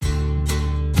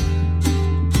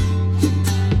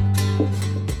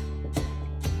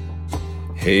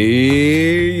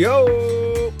Hey,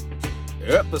 yo!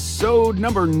 Episode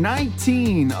number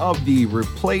 19 of the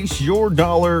Replace Your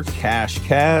Dollar Cash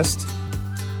Cast.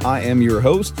 I am your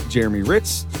host, Jeremy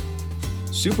Ritz.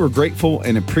 Super grateful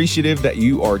and appreciative that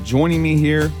you are joining me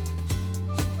here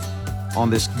on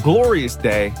this glorious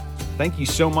day. Thank you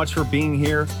so much for being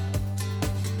here.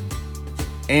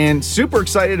 And super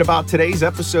excited about today's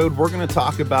episode. We're going to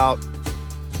talk about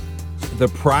the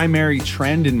primary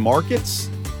trend in markets,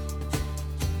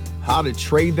 how to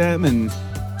trade them, and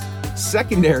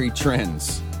secondary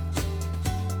trends.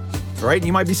 Right?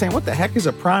 You might be saying, what the heck is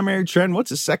a primary trend?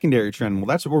 What's a secondary trend? Well,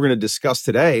 that's what we're going to discuss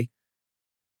today.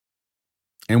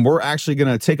 And we're actually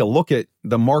going to take a look at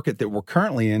the market that we're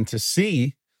currently in to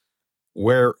see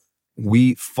where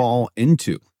we fall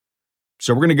into.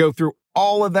 So we're going to go through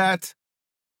all of that,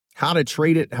 how to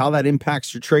trade it, how that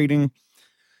impacts your trading.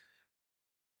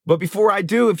 But before I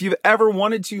do, if you've ever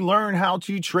wanted to learn how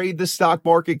to trade the stock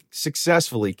market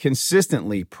successfully,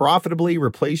 consistently, profitably,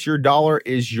 replace your dollar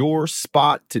is your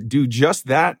spot to do just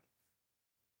that.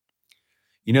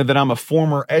 You know that I'm a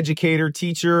former educator,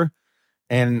 teacher,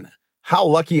 and how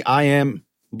lucky I am,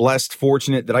 blessed,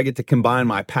 fortunate that I get to combine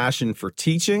my passion for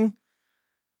teaching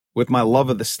with my love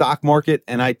of the stock market.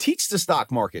 And I teach the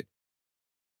stock market.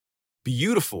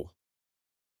 Beautiful.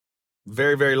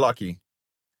 Very, very lucky.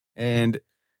 And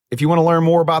if you want to learn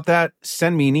more about that,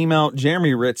 send me an email,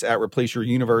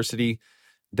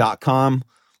 jeremyritz@replaceyouruniversity.com.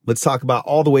 Let's talk about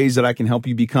all the ways that I can help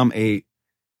you become a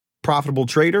profitable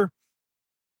trader.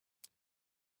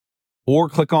 Or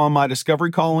click on my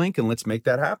discovery call link and let's make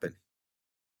that happen.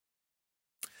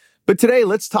 But today,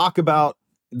 let's talk about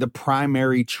the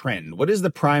primary trend. What is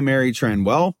the primary trend?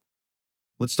 Well,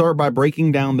 let's start by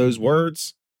breaking down those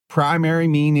words. Primary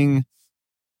meaning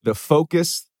the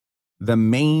focus, the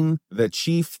main, the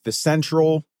chief, the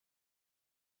central.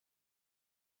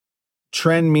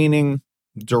 Trend meaning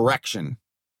direction.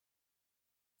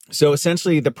 So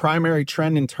essentially, the primary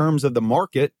trend in terms of the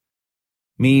market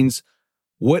means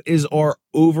what is our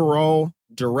overall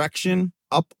direction,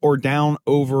 up or down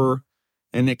over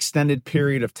an extended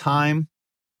period of time?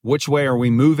 Which way are we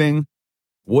moving?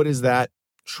 What is that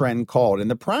trend called?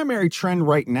 And the primary trend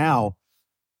right now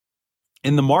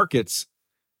in the markets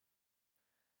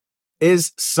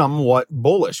is somewhat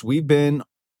bullish. We've been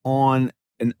on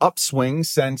an upswing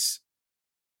since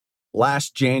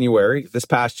this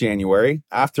past January,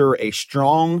 after a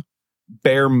strong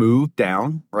bear move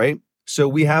down, right? So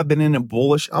we have been in a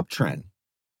bullish uptrend.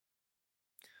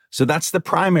 So that's the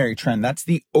primary trend. That's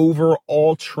the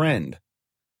overall trend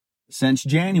since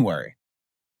January.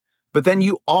 But then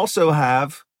you also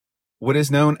have what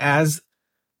is known as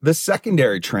the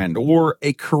secondary trend, or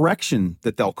a correction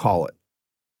that they'll call it.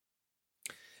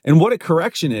 And what a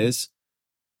correction is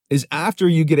after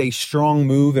you get a strong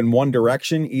move in one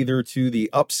direction, either to the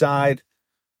upside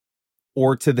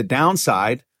or to the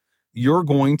downside, you're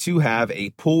going to have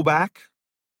a pullback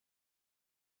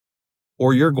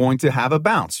or you're going to have a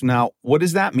bounce. Now, what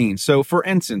does that mean? So for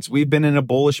instance, we've been in a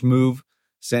bullish move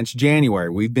since January.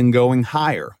 We've been going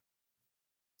higher.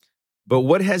 But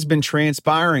what has been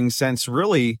transpiring since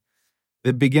really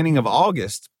the beginning of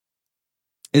August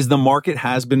is the market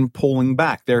has been pulling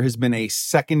back. There has been a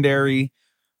secondary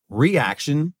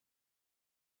reaction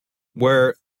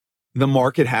where the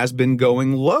market has been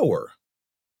going lower.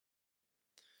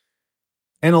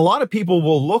 And a lot of people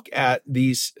will look at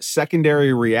these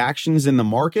secondary reactions in the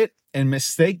market and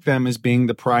mistake them as being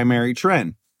the primary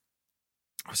trend.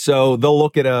 So they'll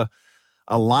look at a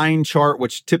line chart,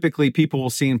 which typically people will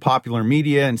see in popular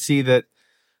media, and see that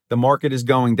the market is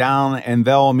going down, and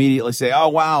they'll immediately say, oh,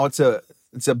 wow, it's a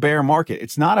bear market.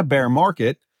 It's not a bear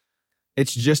market.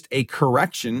 It's just a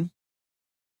correction.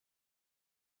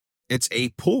 It's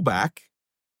a pullback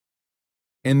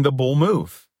in the bull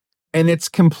move. And it's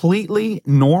completely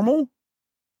normal.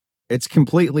 It's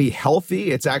completely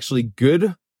healthy. It's actually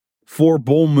good for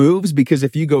bull moves, because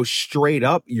if you go straight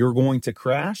up, you're going to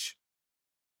crash.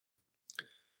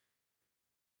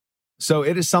 So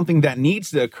it is something that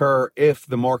needs to occur if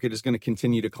the market is going to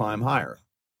continue to climb higher.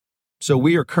 So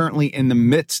we are currently in the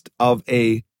midst of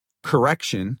a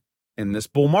correction in this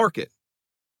bull market.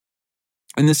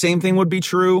 And the same thing would be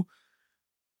true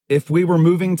if we were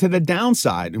moving to the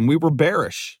downside and we were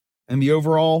bearish and the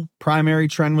overall primary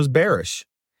trend was bearish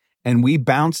and we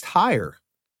bounced higher.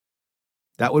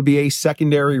 That would be a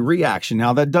secondary reaction.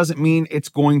 Now, that doesn't mean it's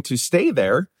going to stay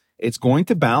there. It's going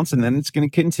to bounce and then it's going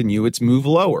to continue its move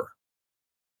lower.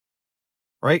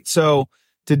 Right? So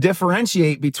to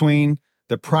differentiate between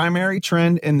the primary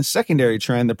trend and the secondary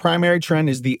trend. The primary trend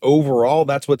is the overall.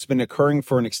 That's what's been occurring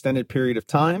for an extended period of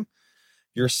time.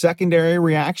 Your secondary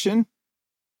reaction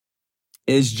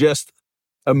is just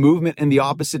a movement in the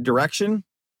opposite direction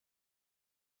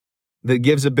that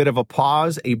gives a bit of a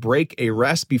pause, a break, a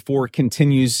rest before it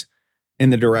continues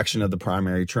in the direction of the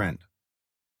primary trend.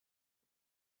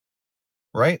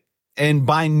 Right? And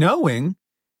by knowing,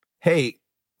 hey,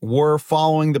 we're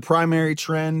following the primary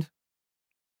trend,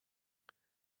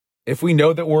 if we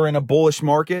know that we're in a bullish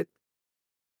market,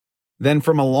 then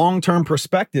from a long-term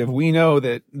perspective, we know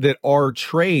that our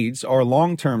trades, our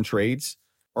long-term trades,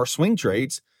 our swing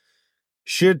trades,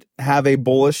 should have a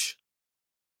bullish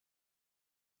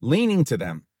leaning to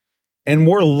them. And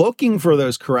we're looking for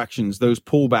those corrections, those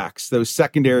pullbacks, those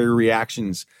secondary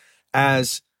reactions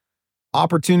as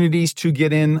opportunities to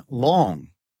get in long.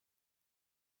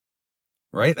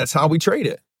 Right? That's how we trade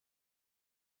it.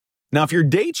 Now, if you're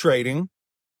day trading,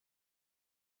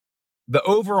 the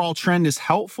overall trend is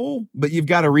helpful, but you've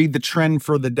got to read the trend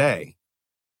for the day,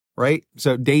 right?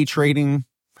 So day trading,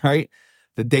 right?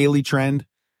 The daily trend,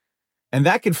 and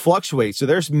that can fluctuate. So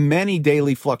there's many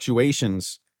daily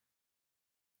fluctuations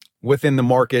within the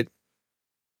market.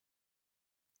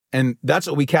 And that's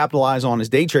what we capitalize on as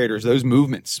day traders, those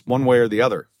movements, one way or the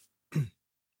other.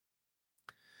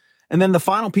 And then the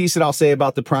final piece that I'll say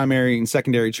about the primary and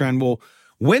secondary trend, well,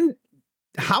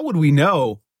 how would we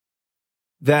know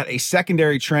that a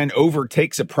secondary trend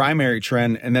overtakes a primary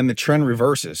trend and then the trend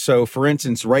reverses? So for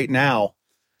instance, right now,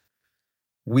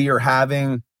 we are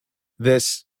having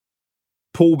this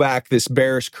pullback, this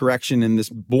bearish correction in this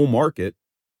bull market.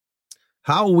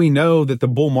 How will we know that the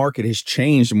bull market has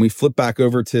changed and we flip back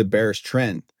over to bearish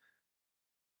trend?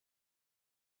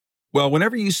 Well,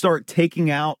 whenever you start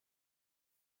taking out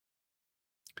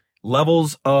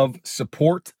levels of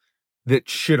support that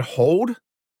should hold,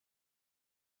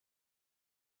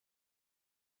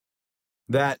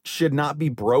 that should not be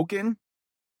broken,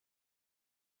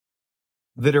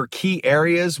 that are key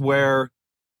areas where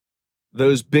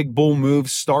those big bull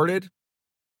moves started,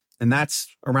 and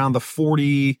that's around the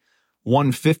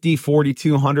 4,150,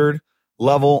 4,200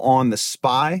 level on the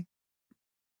SPY.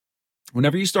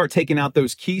 Whenever you start taking out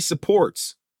those key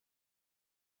supports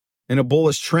in a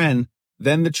bullish trend,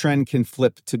 then the trend can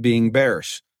flip to being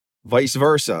bearish. Vice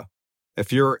versa.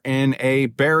 If you're in a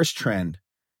bearish trend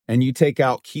and you take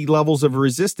out key levels of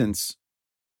resistance,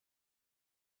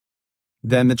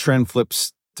 then the trend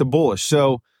flips to bullish.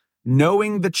 So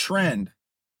knowing the trend,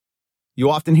 you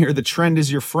often hear the trend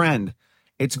is your friend.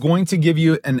 It's going to give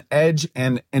you an edge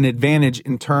and an advantage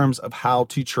in terms of how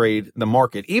to trade the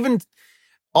market. Even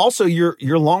also your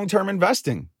long-term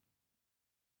investing,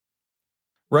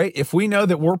 right? If we know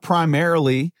that we're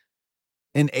primarily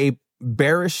in a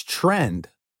bearish trend,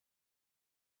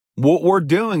 what we're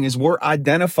doing is we're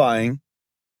identifying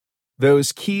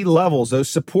those key levels, those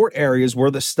support areas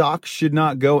where the stock should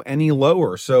not go any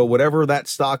lower. So whatever that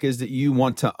stock is that you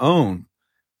want to own,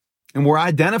 and we're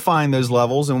identifying those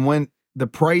levels. And when the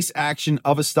price action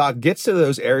of a stock gets to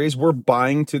those areas, we're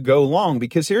buying to go long.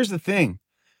 Because here's the thing,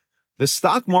 the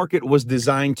stock market was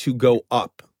designed to go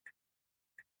up.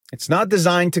 It's not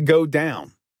designed to go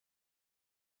down.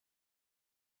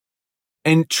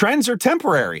 And trends are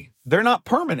temporary. They're not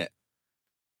permanent.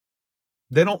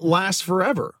 They don't last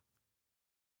forever.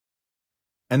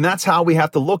 And that's how we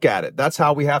have to look at it. That's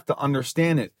how we have to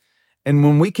understand it. And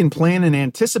when we can plan and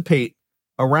anticipate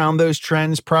around those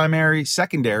trends, primary,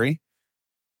 secondary,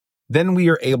 then we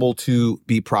are able to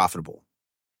be profitable.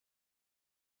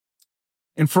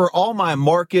 And for all my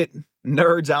market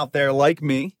nerds out there like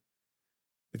me,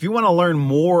 if you want to learn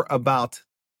more about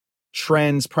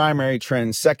trends, primary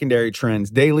trends, secondary trends,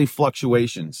 daily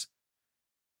fluctuations,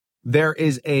 there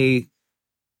is a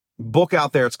book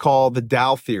out there. It's called The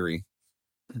Dow Theory.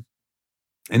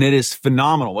 And it is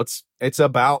phenomenal. It's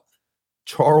about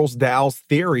Charles Dow's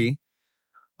theory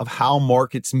of how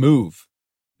markets move.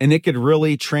 And it could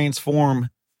really transform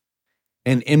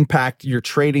and impact your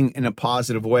trading in a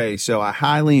positive way. So I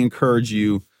highly encourage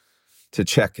you to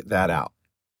check that out.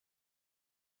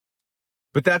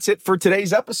 But that's it for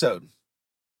today's episode.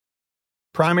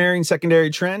 Primary and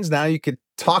secondary trends. Now you could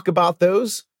talk about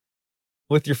those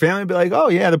with your family. Be like, oh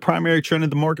yeah, the primary trend of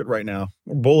the market right now.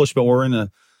 We're bullish, but we're in a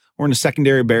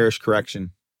secondary bearish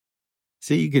correction.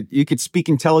 See, you could speak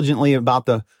intelligently about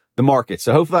the market.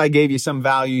 So hopefully I gave you some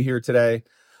value here today.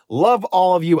 Love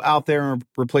all of you out there in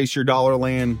Replace Your Dollar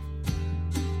land.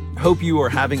 Hope you are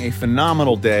having a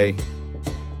phenomenal day.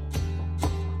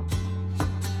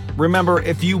 Remember,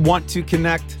 if you want to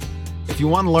connect, if you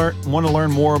want to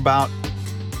learn more about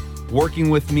working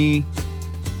with me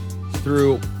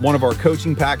through one of our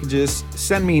coaching packages,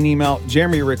 send me an email,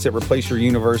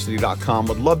 jeremyritz@replaceyouruniversity.com.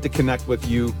 Would love to connect with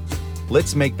you.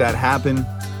 Let's make that happen.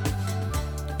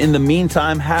 In the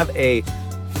meantime, have a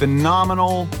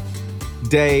phenomenal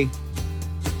day.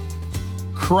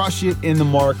 Crush it in the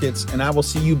markets, and I will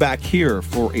see you back here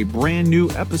for a brand new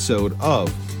episode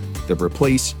of the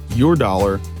Replace Your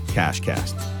Dollar Cash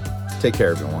Cast. Take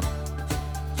care, everyone.